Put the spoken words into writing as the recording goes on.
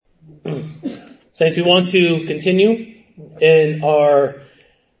Saints, we want to continue in our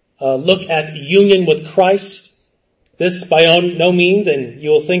look at union with Christ. This by no means, and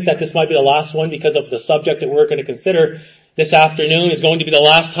you'll think that this might be the last one because of the subject that we're going to consider this afternoon is going to be the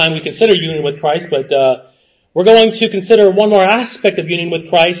last time we consider union with Christ, but we're going to consider one more aspect of union with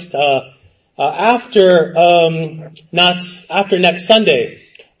Christ after next Sunday.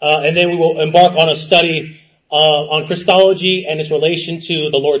 And then we will embark on a study on Christology and its relation to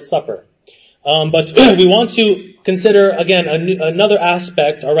the Lord's Supper. But we want to consider, again, another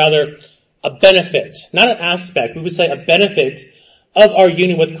aspect, or rather, a benefit. Not an aspect, we would say a benefit of our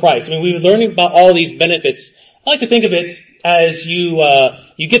union with Christ. I mean, we were learning about all these benefits. I like to think of it as you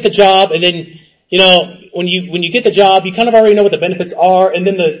get the job, and then, when you get the job, you kind of already know what the benefits are, and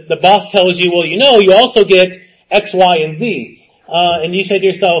then the boss tells you, well, you also get X, Y, and Z. And you say to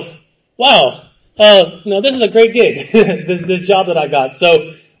yourself, wow, this is a great gig, this job that I got.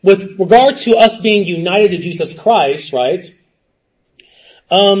 So, with regard to us being united to Jesus Christ, right,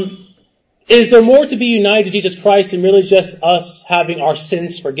 is there more to be united to Jesus Christ than really just us having our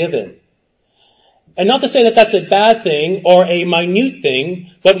sins forgiven? And not to say that that's a bad thing or a minute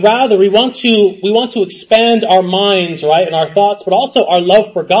thing, but rather we want to expand our minds, right, and our thoughts, but also our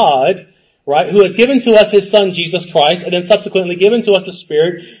love for God, right, who has given to us His Son, Jesus Christ, and then subsequently given to us the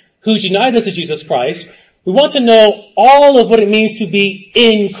Spirit, who's united us to Jesus Christ. We want to know all of what it means to be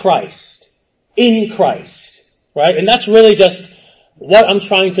in Christ. In Christ. Right? And that's really just what I'm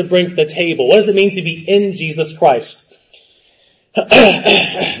trying to bring to the table. What does it mean to be in Jesus Christ?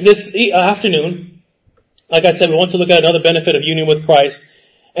 This afternoon, like I said, we want to look at another benefit of union with Christ.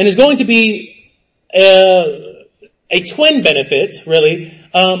 And it's going to be a twin benefit, really.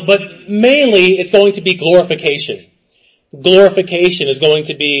 But mainly it's going to be glorification. Glorification is going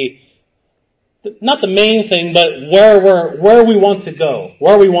to be not the main thing, but where we want to go.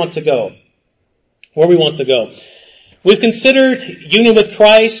 Where we want to go. Where we want to go. We've considered union with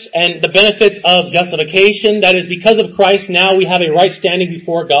Christ and the benefits of justification. That is, because of Christ, now we have a right standing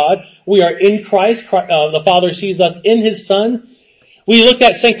before God. We are in Christ. The Father sees us in His Son. We looked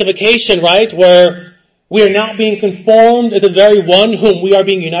at sanctification, right, where we are not being conformed to the very one whom we are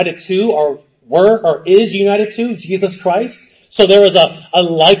being united to, or were, or is united to, Jesus Christ. So there is a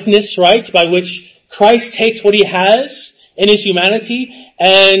likeness, right, by which Christ takes what He has in His humanity,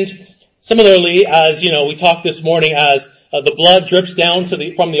 and similarly, as, we talked this morning, as the blood drips down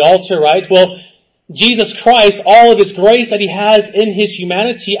from the altar, right? Well, Jesus Christ, all of His grace that He has in His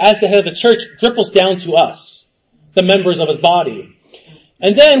humanity as the head of the church dripples down to us, the members of His body.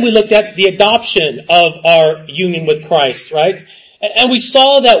 And then we looked at the adoption of our union with Christ, right? And we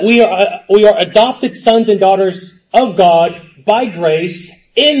saw that we are adopted sons and daughters of God by grace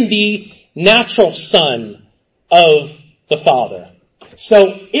in the natural Son of the Father.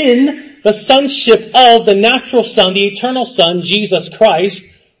 So in the sonship of the natural Son, the eternal Son, Jesus Christ,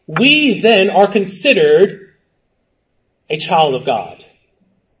 we then are considered a child of God.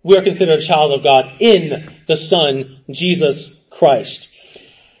 We are considered a child of God in the Son, Jesus Christ.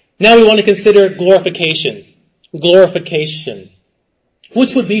 Now we want to consider glorification. Glorification.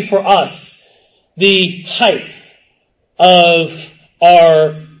 Which would be for us the height of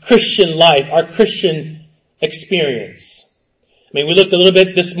our Christian life, our Christian experience. I mean, we looked a little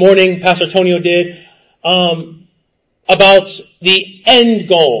bit this morning, Pastor Tonio did, about the end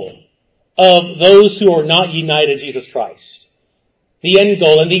goal of those who are not united to Jesus Christ. The end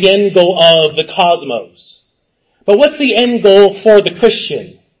goal, and the end goal of the cosmos. But what's the end goal for the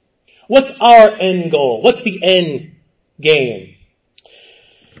Christian? What's our end goal? What's the end game?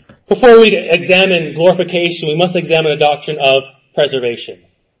 Before we examine glorification, we must examine the doctrine of preservation.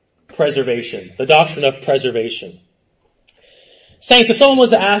 Preservation. The doctrine of preservation. Saints, if someone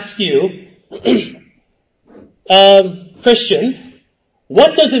was to ask you, Christian,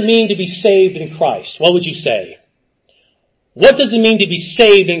 what does it mean to be saved in Christ? What would you say? What does it mean to be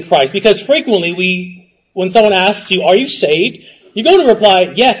saved in Christ? Because frequently when someone asks you, are you saved? You're going to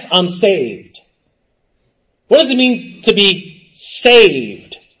reply, yes, I'm saved. What does it mean to be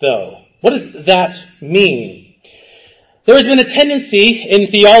saved, though? What does that mean? There has been a tendency in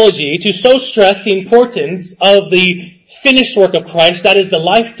theology to so stress the importance of the finished work of Christ, that is the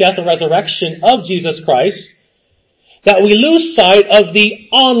life, death, and resurrection of Jesus Christ, that we lose sight of the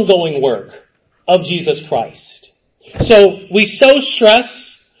ongoing work of Jesus Christ. So we so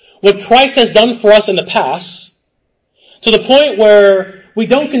stress what Christ has done for us in the past, to the point where we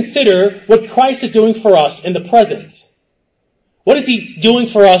don't consider what Christ is doing for us in the present. What is He doing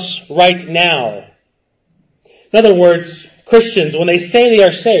for us right now? In other words, Christians, when they say they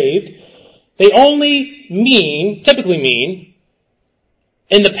are saved, they only typically mean,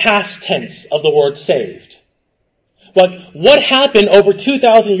 in the past tense of the word saved. But what happened over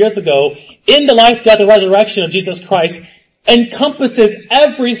 2,000 years ago in the life, death, and resurrection of Jesus Christ encompasses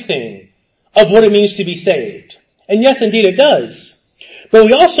everything of what it means to be saved. And yes, indeed it does. But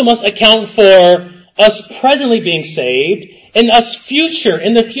we also must account for us presently being saved and us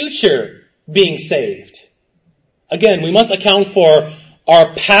in the future being saved. Again, we must account for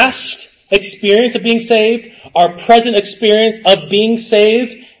our past experience of being saved, our present experience of being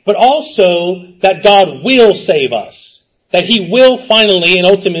saved, but also that God will save us. That He will finally and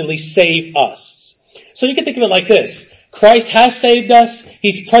ultimately save us. So you can think of it like this. Christ has saved us,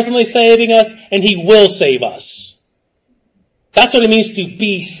 He's presently saving us, and He will save us. That's what it means to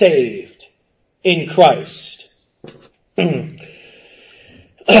be saved in Christ. Let's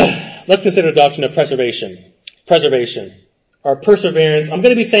consider the doctrine of preservation. Preservation. Or perseverance. I'm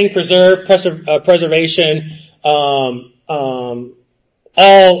going to be saying preserve, preservation,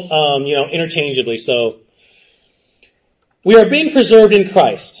 interchangeably. So, we are being preserved in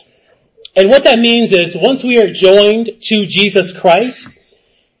Christ. And what that means is, once we are joined to Jesus Christ,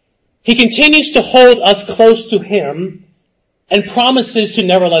 He continues to hold us close to Him and promises to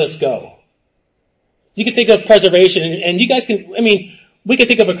never let us go. You can think of preservation, and you guys can, we can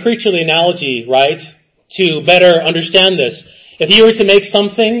think of a creaturely analogy, right? To better understand this. If you were to make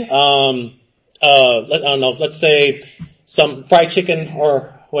something, let's say some fried chicken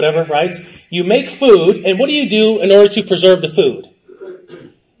or whatever, right? You make food, and what do you do in order to preserve the food?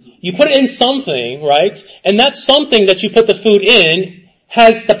 You put it in something, right? And that something that you put the food in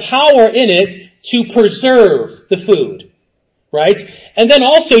has the power in it to preserve the food, right? And then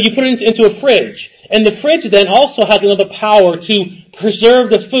also you put it into a fridge. And the fridge then also has another power to preserve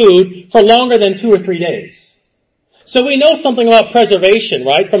the food for longer than 2 or 3 days. So we know something about preservation,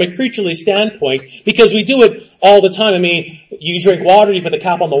 right? From a creaturely standpoint, because we do it all the time. You drink water, you put the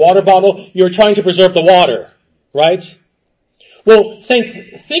cap on the water bottle, you're trying to preserve the water, right? Well, saints,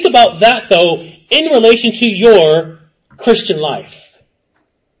 think about that though in relation to your Christian life.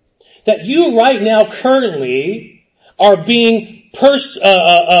 That you right now currently are being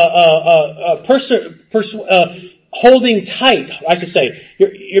holding tight, I should say.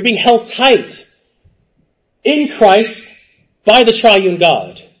 You're being held tight in Christ by the triune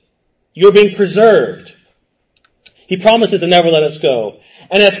God. You're being preserved. He promises to never let us go.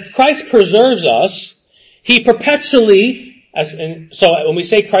 And as Christ preserves us, He perpetually, so when we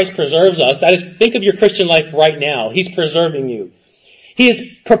say Christ preserves us, that is, think of your Christian life right now. He's preserving you. He is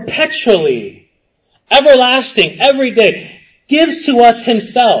perpetually, everlasting, every day, gives to us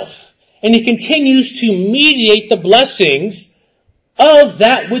Himself. And He continues to mediate the blessings of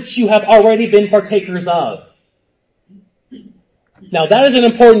that which you have already been partakers of. Now that is an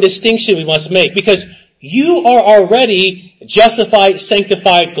important distinction we must make, because you are already justified,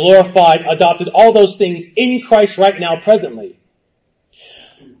 sanctified, glorified, adopted, all those things in Christ right now presently.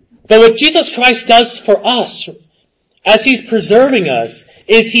 But what Jesus Christ does for us, as He's preserving us,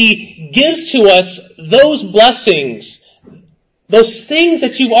 is He gives to us those blessings, those things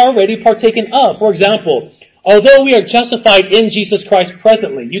that you've already partaken of. For example, although we are justified in Jesus Christ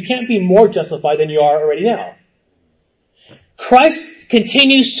presently, you can't be more justified than you are already now. Christ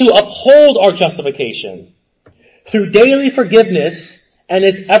continues to uphold our justification through daily forgiveness and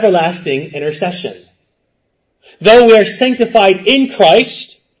His everlasting intercession. Though we are sanctified in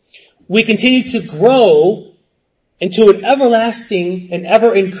Christ, we continue to grow into an everlasting and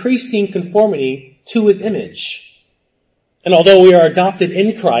ever-increasing conformity to His image. And although we are adopted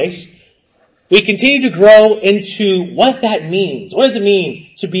in Christ, we continue to grow into what that means. What does it mean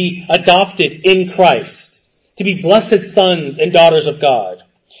to be adopted in Christ? To be blessed sons and daughters of God.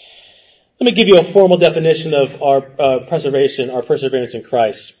 Let me give you a formal definition of our perseverance in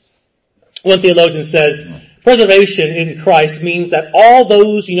Christ. One theologian says, preservation in Christ means that all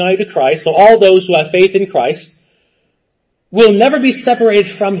those united to Christ, so all those who have faith in Christ, will never be separated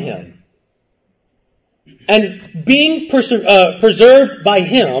from Him. And being preserved by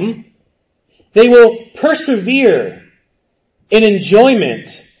Him, they will persevere in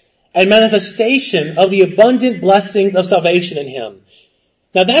enjoyment and manifestation of the abundant blessings of salvation in Him.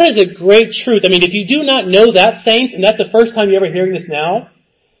 Now that is a great truth. If you do not know that, saints, and that's the first time you're ever hearing this now,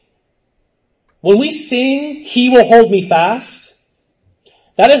 when we sing, He will hold me fast,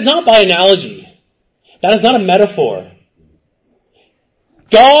 that is not by analogy. That is not a metaphor.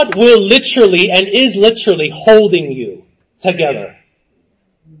 God will literally and is literally holding you together.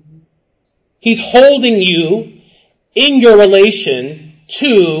 He's holding you in your relation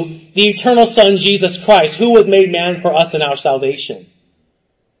to the eternal Son, Jesus Christ, who was made man for us in our salvation.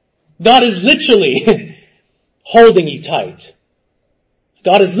 God is literally holding you tight.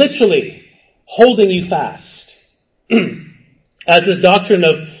 God is literally holding you fast. As this doctrine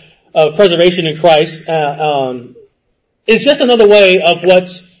of preservation in Christ is just another way of what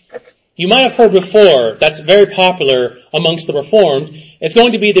you might have heard before that's very popular amongst the Reformed. It's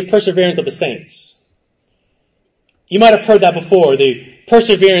going to be the perseverance of the saints. You might have heard that before, the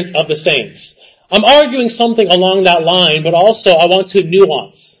perseverance of the saints. I'm arguing something along that line, but also I want to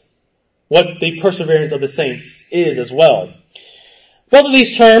nuance what the perseverance of the saints is as well. Both of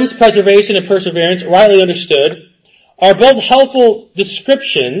these terms, preservation and perseverance, rightly understood, are both helpful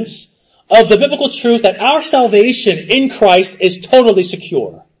descriptions of the biblical truth that our salvation in Christ is totally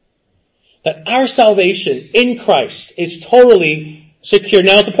secure. That our salvation in Christ is totally secure.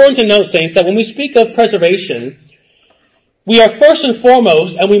 Now, it's important to note, saints, that when we speak of preservation, we are first and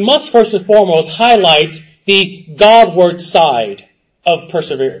foremost, and we must first and foremost highlight the Godward side of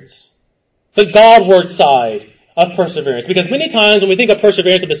perseverance. The Godward side of perseverance. Because many times when we think of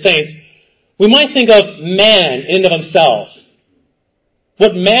perseverance of the saints, we might think of man in and of himself.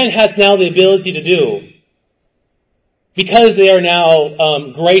 What man has now the ability to do because they are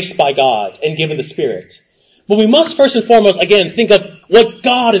now graced by God and given the Spirit. But we must first and foremost, again, think of what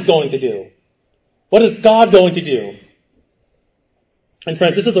God is going to do. What is God going to do? And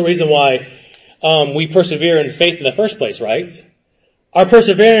friends, this is the reason why we persevere in faith in the first place, right? Our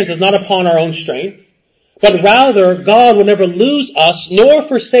perseverance is not upon our own strength, but rather God will never lose us nor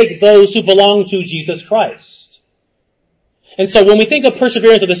forsake those who belong to Jesus Christ. And so when we think of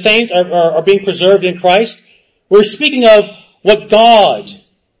perseverance of the saints or being preserved in Christ, we're speaking of what God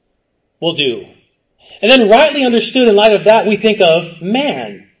will do. And then rightly understood in light of that, we think of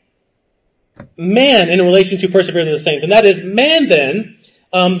man. Man in relation to perseverance of the saints. And that is, man then,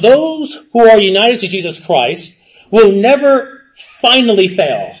 those who are united to Jesus Christ will never finally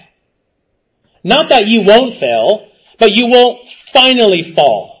fail. Not that you won't fail, but you won't finally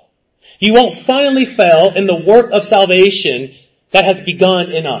fall. You won't finally fail in the work of salvation that has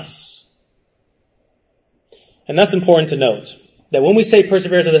begun in us. And that's important to note. That when we say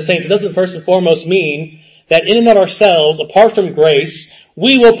perseverance of the saints, it doesn't first and foremost mean that in and of ourselves, apart from grace,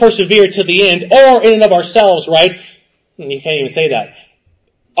 we will persevere to the end, or in and of ourselves, right? You can't even say that.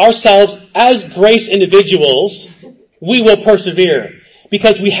 Ourselves, as grace individuals, we will persevere.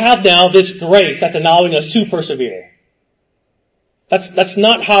 Because we have now this grace that's allowing us to persevere. That's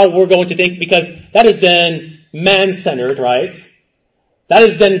not how we're going to think, because that is then man-centered, right? That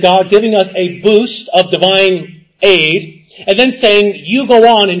is then God giving us a boost of divine aid, and then saying, you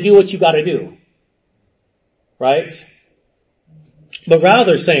go on and do what you gotta do. Right? But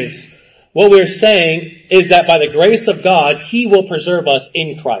rather, saints, what we're saying is that by the grace of God, He will preserve us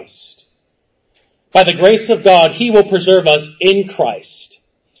in Christ. By the grace of God, He will preserve us in Christ.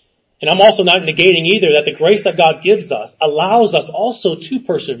 And I'm also not negating either that the grace that God gives us allows us also to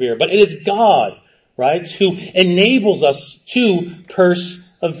persevere. But it is God, right, who enables us to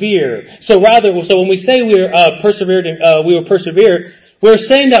persevere. So when we say we will persevere, we're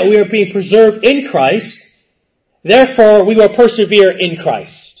saying that we are being preserved in Christ. Therefore, we will persevere in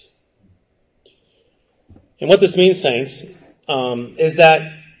Christ. And what this means, saints, is that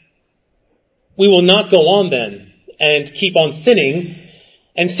we will not go on then and keep on sinning.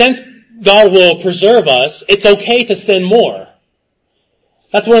 And since God will preserve us, it's okay to sin more.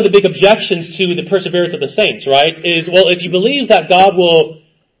 That's one of the big objections to the perseverance of the saints, right? Is, well, if you believe that God will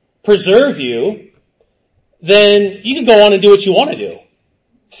preserve you, then you can go on and do what you want to do.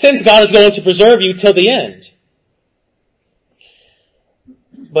 Since God is going to preserve you till the end.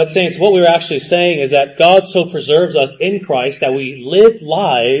 But saints, what we're actually saying is that God so preserves us in Christ that we live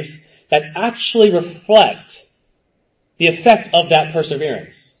lives that actually reflect the effect of that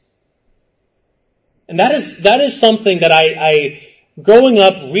perseverance. And that is something that I growing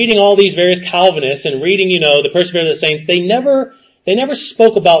up, reading all these various Calvinists and reading, the perseverance of the saints, they never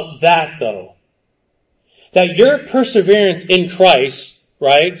spoke about that though. That your perseverance in Christ,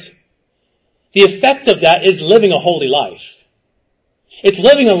 right? The effect of that is living a holy life. It's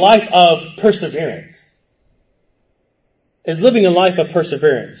living a life of perseverance. It's living a life of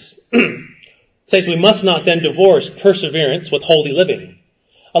perseverance. Says we must not then divorce perseverance with holy living.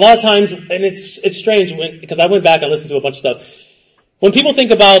 A lot of times, and it's strange because I went back and listened to a bunch of stuff. When people think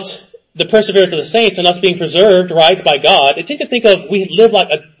about the perseverance of the saints and us being preserved, right, by God, they tend to think of we live like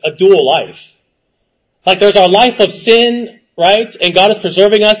a dual life. Like there's our life of sin, right, and God is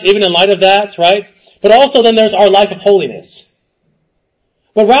preserving us even in light of that, right? But also then there's our life of holiness.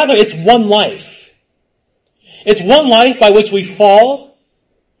 But rather it's one life. It's one life by which we fall.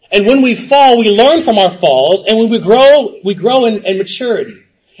 And when we fall, we learn from our falls. And when we grow in maturity.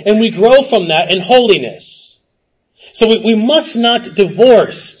 And we grow from that in holiness. So we must not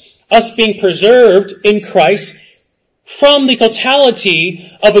divorce us being preserved in Christ from the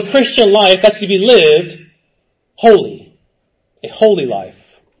totality of a Christian life that's to be lived holy. A holy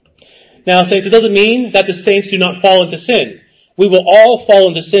life. Now, saints, it doesn't mean that the saints do not fall into sin. We will all fall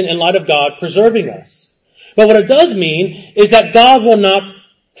into sin in light of God preserving us. But what it does mean is that God will not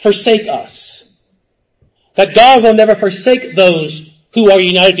forsake us. That God will never forsake those who are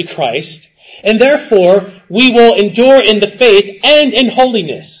united to Christ. And therefore, we will endure in the faith and in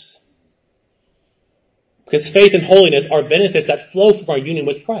holiness. Because faith and holiness are benefits that flow from our union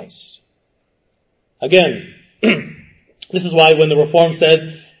with Christ. Again, this is why when the Reformed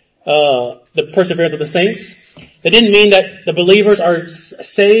said the perseverance of the saints, they didn't mean that the believers are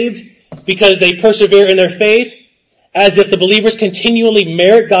saved because they persevere in their faith, as if the believers continually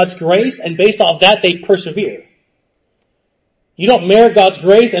merit God's grace, and based off that they persevere. You don't merit God's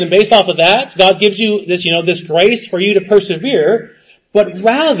grace, and based off of that, God gives you this grace for you to persevere, but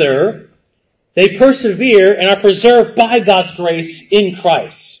rather they persevere and are preserved by God's grace in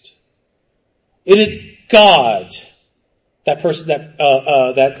Christ. It is God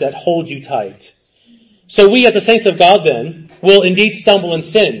that holds you tight. So we as the saints of God then will indeed stumble in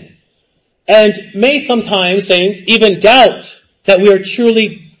sin. And may sometimes, saints, even doubt that we are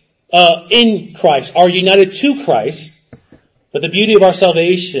truly in Christ, are united to Christ. But the beauty of our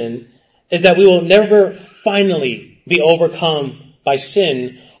salvation is that we will never finally be overcome by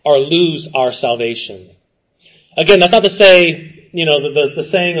sin or lose our salvation. Again, that's not to say, the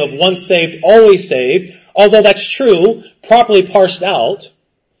saying of once saved, always saved, although that's true, properly parsed out.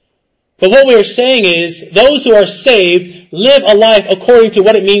 But what we are saying is, those who are saved live a life according to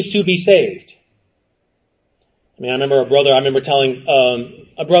what it means to be saved. I remember telling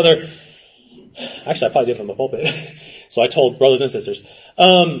a brother, actually I probably did from the pulpit, so I told brothers and sisters,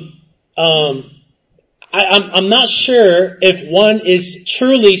 I'm not sure if one is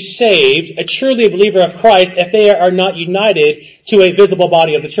truly saved, truly a believer of Christ, if they are not united to a visible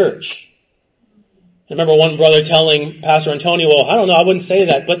body of the church. I remember one brother telling Pastor Antonio, well, I don't know, I wouldn't say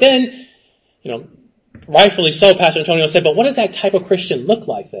that. But then, rightfully so, Pastor Antonio said, but what does that type of Christian look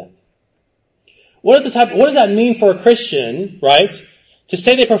like then? What does that mean for a Christian, right, to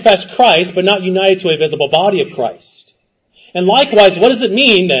say they profess Christ but not united to a visible body of Christ? And likewise, what does it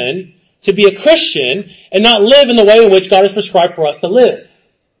mean then to be a Christian and not live in the way in which God has prescribed for us to live?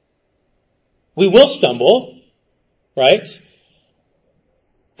 We will stumble, right?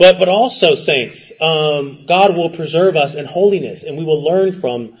 But also, saints, God will preserve us in holiness, and we will learn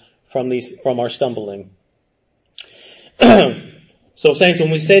from our stumbling. So, saints, when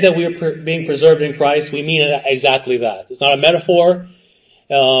we say that we are being preserved in Christ, we mean exactly that. It's not a metaphor.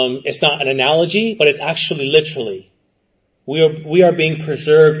 It's not an analogy, but it's actually literally. We are being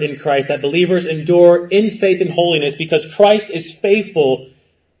preserved in Christ. That believers endure in faith and holiness because Christ is faithful.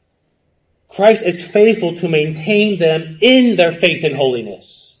 Christ is faithful to maintain them in their faith and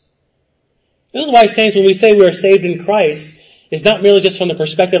holiness. This is why, saints, when we say we are saved in Christ, it's not merely just from the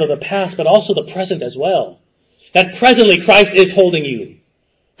perspective of the past, but also the present as well. That presently Christ is holding you.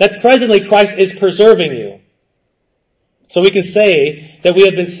 That presently Christ is preserving you. So we can say that we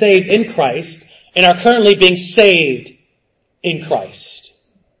have been saved in Christ and are currently being saved in Christ.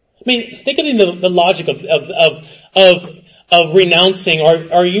 I mean, think of the logic of renouncing,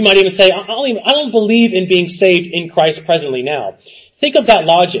 or you might even say, I don't believe in being saved in Christ presently now. Think of that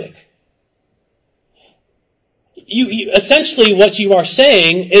logic. You essentially what you are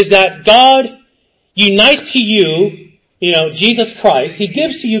saying is that God unites to you, Jesus Christ. He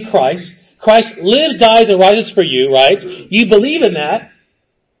gives to you Christ. Christ lives, dies, and rises for you, right? You believe in that.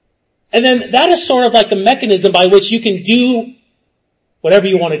 And then that is sort of like the mechanism by which you can do whatever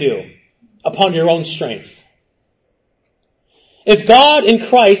you want to do upon your own strength. If God in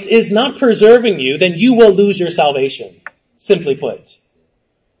Christ is not preserving you, then you will lose your salvation, simply put.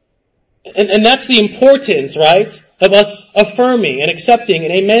 And that's the importance, right, of us affirming and accepting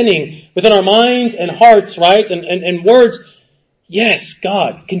and amening within our minds and hearts, right, and words. Yes,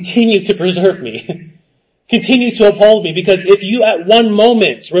 God, continue to preserve me. Continue to uphold me, because if you at one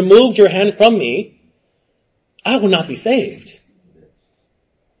moment removed your hand from me, I will not be saved.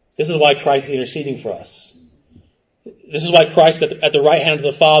 This is why Christ is interceding for us. This is why Christ at the right hand of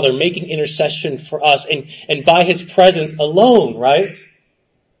the Father, making intercession for us, and by His presence alone, right?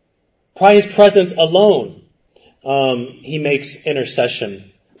 By His presence alone, He makes intercession.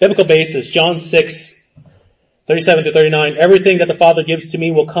 Biblical basis, John 6:37-39. Everything that the Father gives to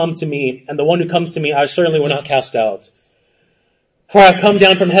me will come to me, and the one who comes to me I certainly will not cast out. For I have come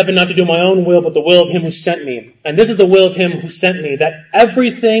down from heaven not to do my own will, but the will of Him who sent me. And this is the will of Him who sent me, that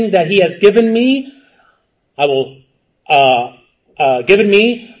everything that He has given me, I will given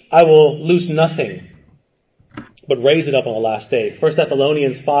me, I will lose nothing, but raise it up on the last day. 1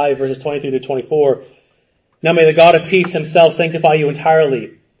 Thessalonians 5 verses 23 to 24. Now may the God of peace himself sanctify you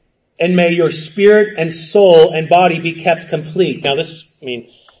entirely, and may your spirit and soul and body be kept complete. Now this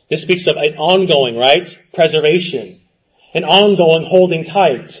speaks of an ongoing, right? Preservation. An ongoing holding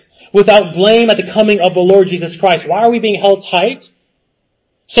tight. Without blame at the coming of the Lord Jesus Christ. Why are we being held tight?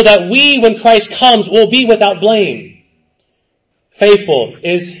 So that we, when Christ comes, will be without blame. Faithful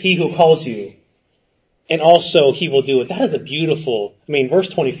is he who calls you, and also he will do it. That is a beautiful, verse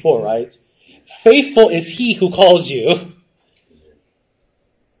 24, right? Faithful is he who calls you.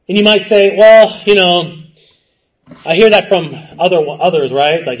 And you might say, well, I hear that from others,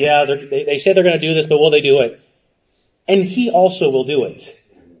 right? Like, yeah, they say they're going to do this, but will they do it? And he also will do it.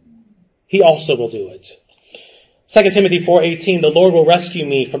 He also will do it. 2 Timothy 4:18, the Lord will rescue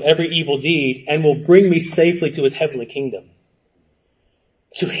me from every evil deed and will bring me safely to his heavenly kingdom.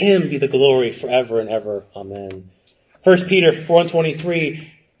 To him be the glory forever and ever. Amen. 1 Peter 1:23,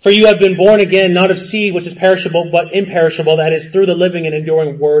 for you have been born again, not of seed which is perishable, but imperishable, that is through the living and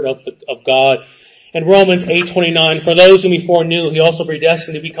enduring word of God. And Romans 8:29, for those whom he foreknew, he also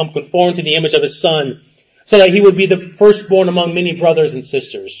predestined to become conformed to the image of his Son, so that he would be the firstborn among many brothers and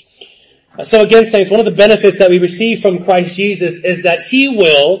sisters. So again, saints, one of the benefits that we receive from Christ Jesus is that he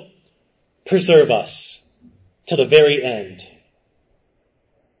will preserve us till the very end.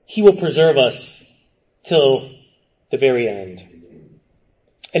 He will preserve us till the very end.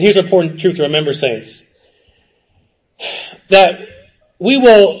 And here's an important truth to remember, saints, that we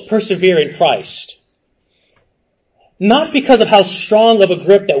will persevere in Christ, not because of how strong of a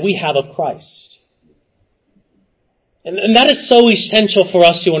grip that we have of Christ. And that is so essential for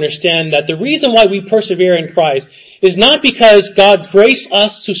us to understand that the reason why we persevere in Christ is not because God graced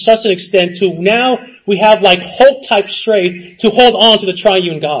us to such an extent to now we have like Hulk type strength to hold on to the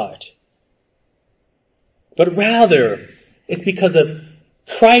triune God. But rather, it's because of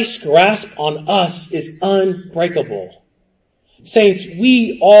Christ's grasp on us is unbreakable. Saints,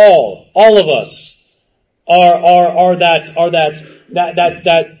 we all of us are that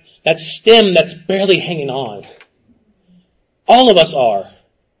stem that's barely hanging on. All of us are.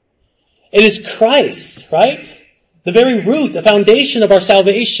 It is Christ, right? The very root, the foundation of our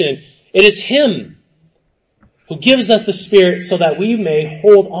salvation. It is him who gives us the Spirit so that we may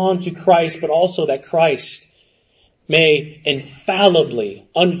hold on to Christ, but also that Christ may infallibly,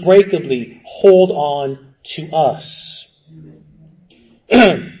 unbreakably hold on to us.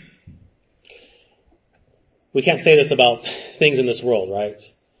 We can't say this about things in this world, right?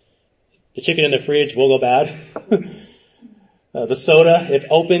 The chicken in the fridge will go bad. The soda, if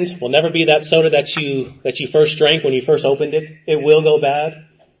opened, will never be that soda that you first drank when you first opened it. It will go bad,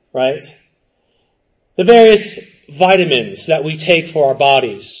 right? The various vitamins that we take for our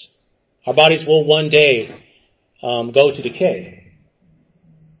bodies will one day go to decay.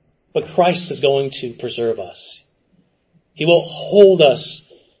 But Christ is going to preserve us. He will hold us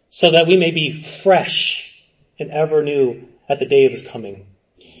so that we may be fresh and ever new at the day of his coming.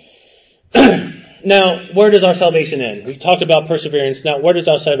 Now, where does our salvation end? We talked about perseverance. Now, where does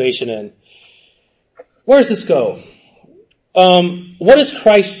our salvation end? Where does this go? What is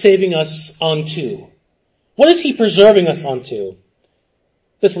Christ saving us onto? What is he preserving us onto?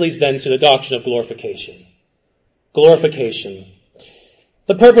 This leads then to the doctrine of glorification. Glorification.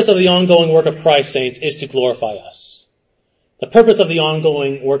 The purpose of the ongoing work of Christ, saints, is to glorify us. The purpose of the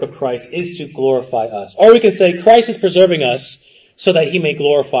ongoing work of Christ is to glorify us. Or we can say Christ is preserving us so that he may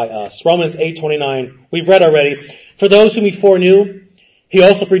glorify us. Romans 8:29, we've read already. For those whom he foreknew, he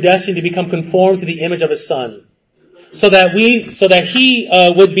also predestined to become conformed to the image of his Son, so that he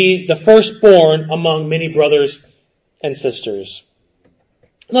would be the firstborn among many brothers and sisters.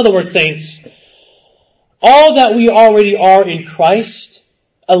 In other words, saints, all that we already are in Christ,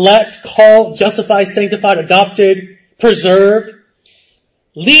 elect, called, justified, sanctified, adopted, preserved,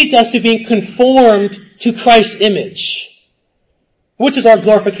 leads us to being conformed to Christ's image, which is our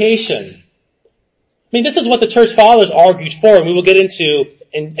glorification. This is what the church fathers argued for, and we will get into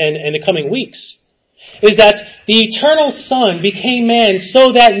in the coming weeks, is that the eternal Son became man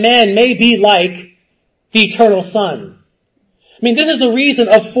so that man may be like the eternal Son. This is the reason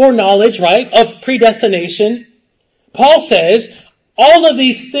of foreknowledge, right? Of predestination. Paul says, all of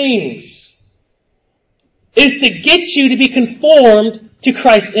these things is to get you to be conformed to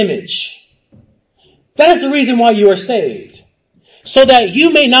Christ's image. That is the reason why you are saved. So that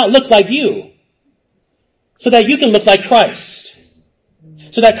you may not look like you. So that you can look like Christ.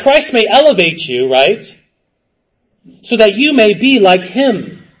 So that Christ may elevate you, right? So that you may be like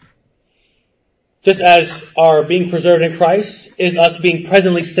him. just as our being preserved in Christ is us being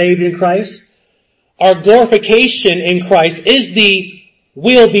presently saved in Christ, our glorification in Christ is the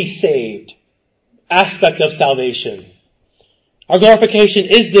will be saved aspect of salvation. Our glorification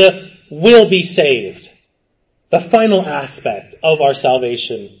is the will be saved, the final aspect of our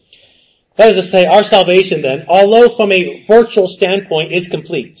salvation. That is to say, our salvation then, although from a virtual standpoint is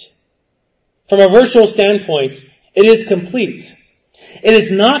complete. From a virtual standpoint, it is complete. It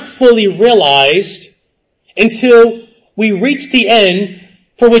is not fully realized until we reach the end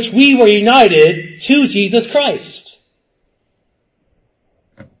for which we were united to Jesus Christ.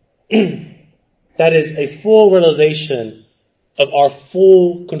 That is a full realization of our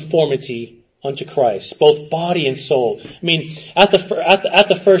full conformity unto Christ, both body and soul. I mean, at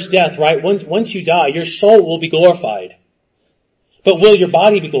the first death, right? Once you die, your soul will be glorified. But will your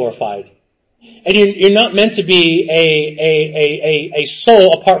body be glorified? And you're not meant to be a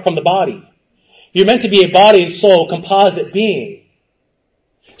soul apart from the body. You're meant to be a body and soul composite being.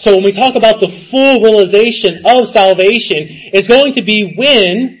 So when we talk about the full realization of salvation, it's going to be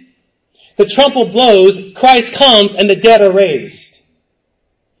when the trumpet blows, Christ comes, and the dead are raised.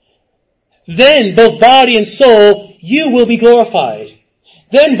 Then, both body and soul, you will be glorified.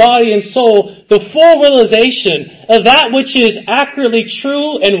 Then, body and soul, the full realization of that which is accurately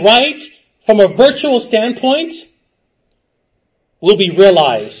true and right from a virtual standpoint will be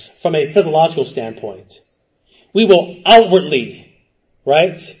realized from a physiological standpoint. We will outwardly,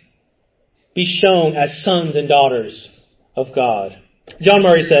 right, be shown as sons and daughters of God. John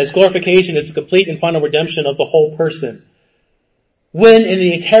Murray says, glorification is the complete and final redemption of the whole person. When in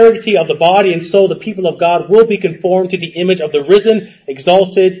the entirety of the body and soul the people of God will be conformed to the image of the risen,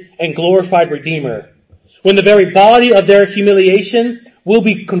 exalted, and glorified Redeemer. When the very body of their humiliation will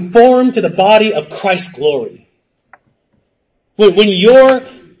be conformed to the body of Christ's glory. When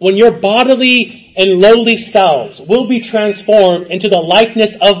your bodily and lowly selves will be transformed into the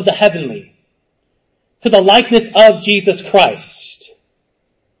likeness of the heavenly, to the likeness of Jesus Christ.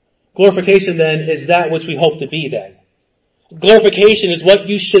 Glorification then is that which we hope to be then. Glorification is what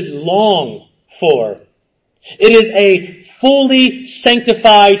you should long for. It is a fully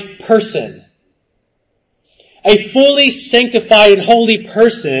sanctified person. A fully sanctified and holy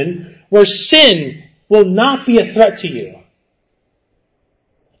person where sin will not be a threat to you.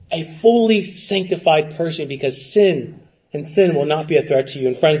 A fully sanctified person because sin will not be a threat to you.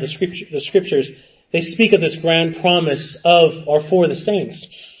 And friends, the scriptures, they speak of this grand promise of or for the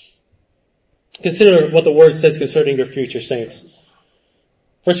saints. Consider what the word says concerning your future, saints.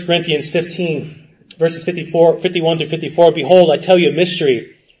 1 Corinthians 15, verses 51 to 54. Behold, I tell you a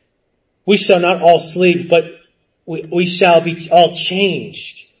mystery. We shall not all sleep, but we shall be all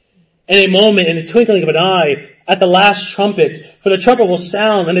changed. In a moment, in the twinkling of an eye, at the last trumpet. For the trumpet will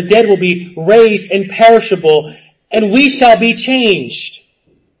sound, and the dead will be raised imperishable, and we shall be changed.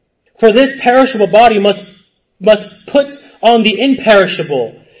 For this perishable body must put on the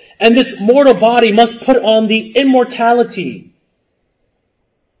imperishable, and this mortal body must put on the immortality.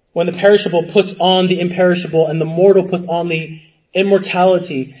 When the perishable puts on the imperishable and the mortal puts on the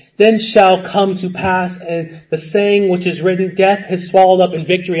immortality, then shall come to pass and the saying which is written, death has swallowed up in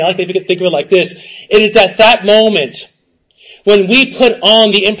victory. I like to think of it like this. It is at that moment when we put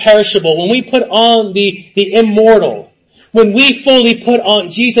on the imperishable, when we put on the immortal, when we fully put on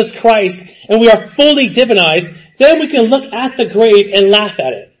Jesus Christ and we are fully divinized, then we can look at the grave and laugh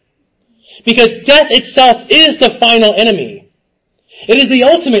at it. Because death itself is the final enemy. It is the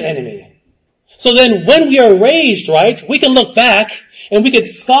ultimate enemy. So then when we are raised, right, we can look back and we can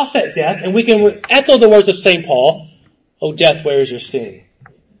scoff at death and we can echo the words of St. Paul, "O death, where is your sting?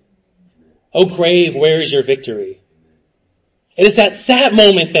 O grave, where is your victory?" It is at that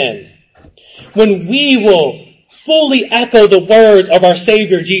moment then when we will fully echo the words of our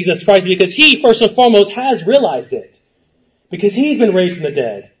Savior Jesus Christ, because He first and foremost has realized it. Because He's been raised from the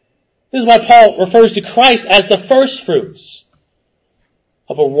dead. This is why Paul refers to Christ as the first fruits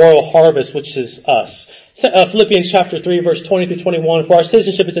of a royal harvest, which is us. Philippians chapter 3, verse 20 through 21. For our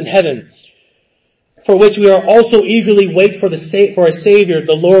citizenship is in heaven, for which we are also eagerly wait for a Savior,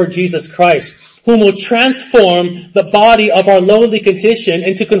 the Lord Jesus Christ, whom will transform the body of our lowly condition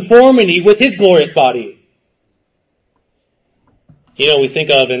into conformity with His glorious body. You know, we think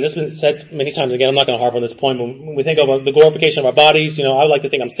of, and this has been said many times again, I'm not going to harp on this point, but when we think of the glorification of our bodies, I would like to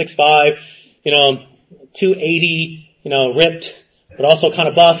think I'm 6'5", 280, ripped, but also kind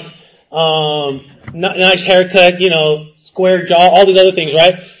of buff, nice haircut, square jaw, all these other things,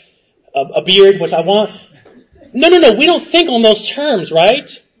 right? A beard, which I want. No, we don't think on those terms, right?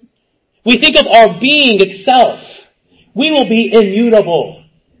 We think of our being itself. We will be immutable.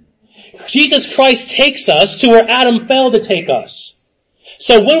 Jesus Christ takes us to where Adam failed to take us.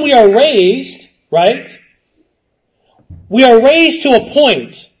 So when we are raised, right, we are raised to a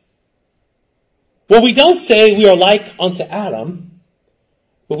point where we don't say we are like unto Adam,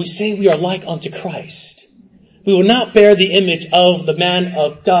 but we say we are like unto Christ. We will not bear the image of the man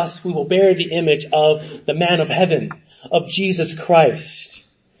of dust. We will bear the image of the man of heaven, of Jesus Christ.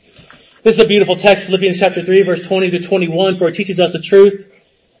 This is a beautiful text, Philippians chapter 3, verse 20 to 21, for it teaches us the truth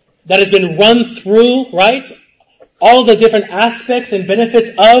that has been run through, right? All the different aspects and benefits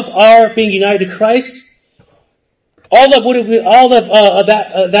of our being united to Christ. All of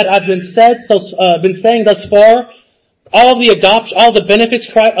that I've been saying thus far, all the benefits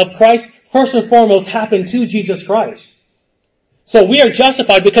of Christ, first and foremost, happen to Jesus Christ. So we are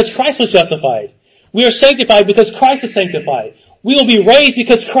justified because Christ was justified. We are sanctified because Christ is sanctified. We will be raised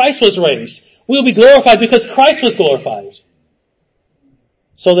because Christ was raised. We will be glorified because Christ was glorified.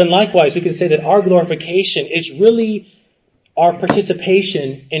 So then likewise, we can say that our glorification is really our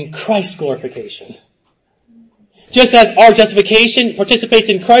participation in Christ's glorification. Just as our justification participates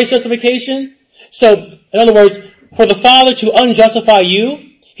in Christ's justification. So, in other words, for the Father to unjustify you,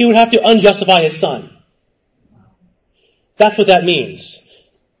 He would have to unjustify His Son. That's what that means.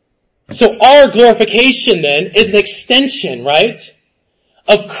 So our glorification then is an extension, right,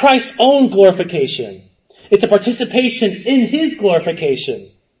 of Christ's own glorification. It's a participation in His glorification.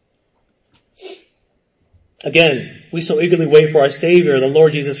 Again, we so eagerly wait for our Savior, the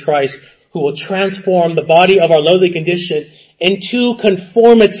Lord Jesus Christ, who will transform the body of our lowly condition into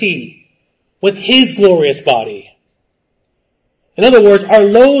conformity with His glorious body. In other words, our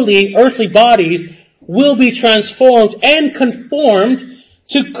lowly earthly bodies will be transformed and conformed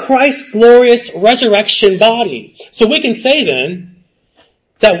to Christ's glorious resurrection body. So we can say then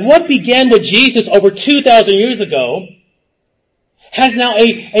that what began with Jesus over 2,000 years ago has now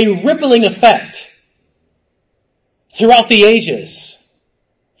a rippling effect throughout the ages.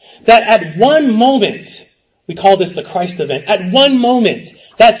 That at one moment, we call this the Christ event, at one moment,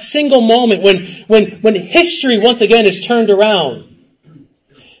 that single moment when history once again is turned around,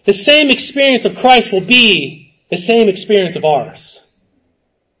 the same experience of Christ will be the same experience of ours.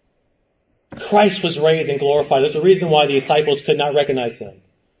 Christ was raised and glorified. There's a reason why the disciples could not recognize Him.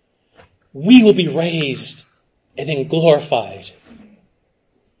 We will be raised and then glorified.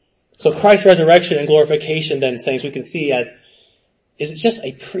 So Christ's resurrection and glorification then, saints, we can see as is just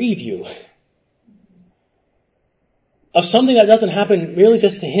a preview of something that doesn't happen merely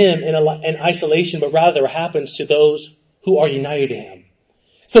just to Him in isolation, but rather happens to those who are united to Him.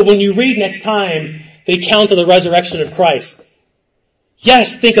 So when you read next time the account of the resurrection of Christ,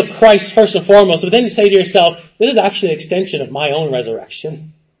 yes, think of Christ first and foremost, but then you say to yourself, this is actually an extension of my own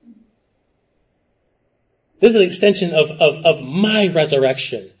resurrection. This is an extension of my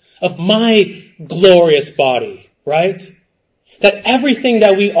resurrection, of my glorious body, right? That everything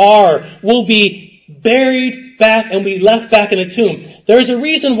that we are will be buried back and be left back in the tomb. There is a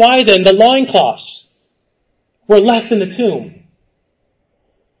reason why then the loincloths were left in the tomb.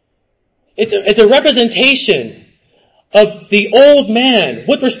 It's a representation of the old man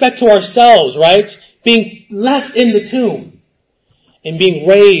with respect to ourselves, right? Being left in the tomb and being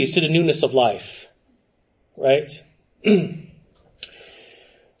raised to the newness of life, right?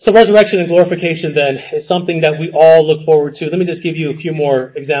 So resurrection and glorification then is something that we all look forward to. Let me just give you a few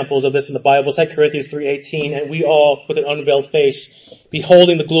more examples of this in the Bible. 2 Corinthians 3:18, and we all, with an unveiled face,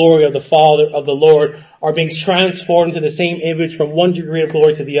 beholding the glory of the Father, of the Lord, are being transformed into the same image from one degree of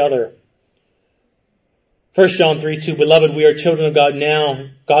glory to the other. 1 John 3:2, beloved, we are children of God now,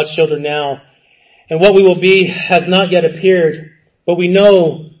 God's children now, and what we will be has not yet appeared, but we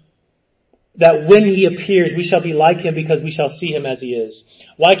know that when He appears, we shall be like Him because we shall see Him as He is.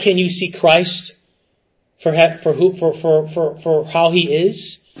 Why can you see Christ for how He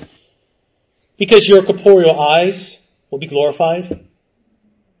is? Because your corporeal eyes will be glorified.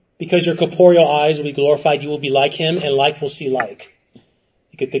 Because your corporeal eyes will be glorified, you will be like Him, and like will see like.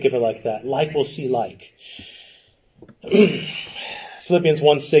 You could think of it like that. Like will see like. Philippians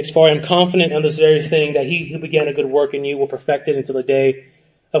 1:6, for I am confident in this very thing, that He who began a good work in you will perfect it until the day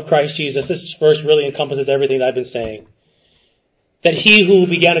of Christ Jesus. This verse really encompasses everything that I've been saying. That He who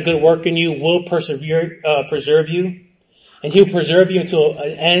began a good work in you will preserve you, and He will preserve you until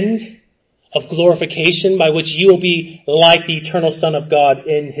an end of glorification, by which you will be like the eternal Son of God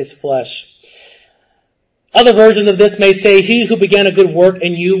in His flesh. Other versions of this may say, He who began a good work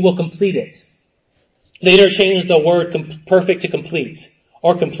in you will complete it. They interchange the word perfect to complete,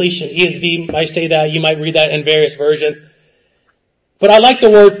 or completion. ESV might say that. You might read that in various versions. But I like the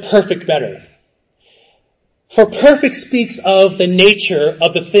word perfect better. For perfect speaks of the nature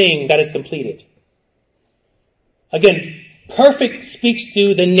of the thing that is completed. Again, perfect speaks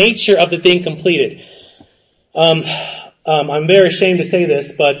to the nature of the thing completed. I'm very ashamed to say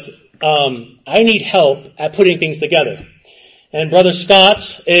this, but I need help at putting things together. And Brother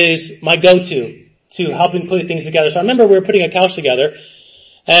Scott is my go-to to helping put things together. So I remember we were putting a couch together,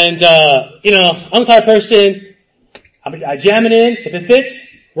 and I'm the type of person, I jam it in. If it fits,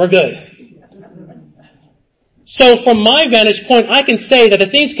 we're good. So from my vantage point, I can say that the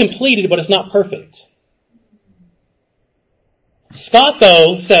thing's completed, but it's not perfect. Scott,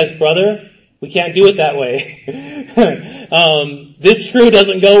 though, says, brother, we can't do it that way. This screw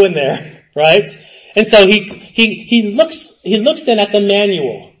doesn't go in there, right? And so he looks then at the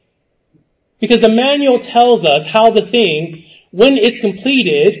manual. Because the manual tells us how the thing, when it's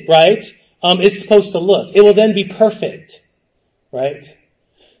completed, right, is supposed to look. It will then be perfect, right?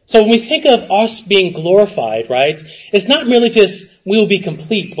 So when we think of us being glorified, right, it's not merely just we will be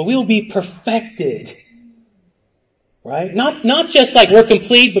complete, but we will be perfected. Right? Not just like we're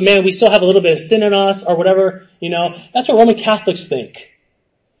complete, but man, we still have a little bit of sin in us or whatever, That's what Roman Catholics think.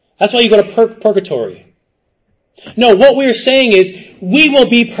 That's why you go to purgatory. No, what we're saying is we will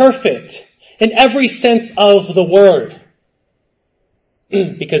be perfect in every sense of the word.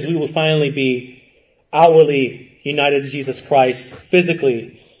 Because we will finally be outwardly united to Jesus Christ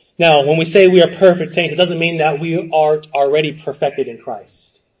physically. Now, when we say we are perfect saints, it doesn't mean that we are already perfected in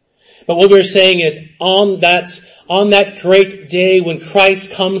Christ. But what we're saying is on that great day when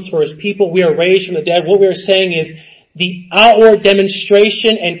Christ comes for His people, we are raised from the dead. What we're saying is the outward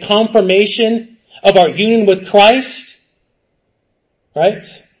demonstration and confirmation of our union with Christ, right?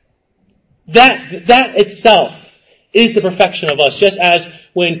 That itself is the perfection of us. Just as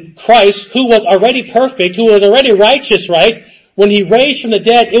when Christ, who was already perfect, who was already righteous, right? When He raised from the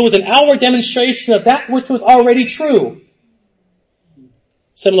dead, it was an outward demonstration of that which was already true.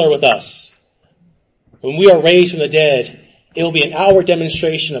 Similar with us. When we are raised from the dead, it will be an outward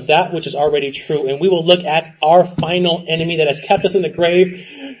demonstration of that which is already true. And we will look at our final enemy that has kept us in the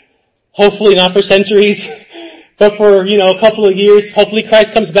grave, hopefully not for centuries, but for, a couple of years. Hopefully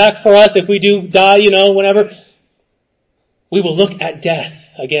Christ comes back for us if we do die, whenever. We will look at death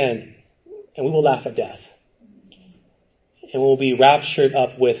again, and we will laugh at death. And we'll be raptured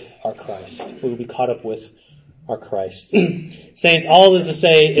up with our Christ. We will be caught up with our Christ. Saints, all this to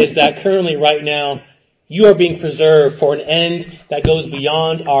say is that currently, right now, you are being preserved for an end that goes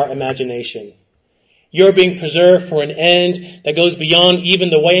beyond our imagination. You're being preserved for an end that goes beyond even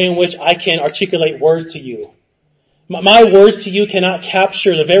the way in which I can articulate words to you. My words to you cannot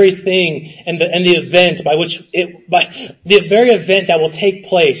capture the very thing and the event by the very event that will take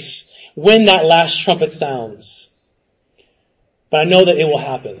place when that last trumpet sounds. But I know that it will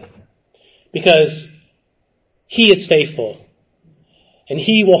happen because He is faithful, and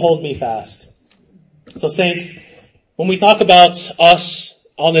He will hold me fast. So saints, when we talk about us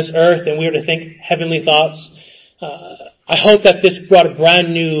on this earth and we are to think heavenly thoughts, I hope that this brought a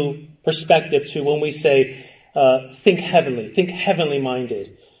brand new perspective to when we say, think heavenly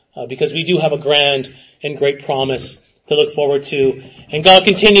minded, because we do have a grand and great promise to look forward to. And God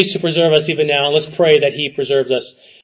continues to preserve us even now. Let's pray that He preserves us.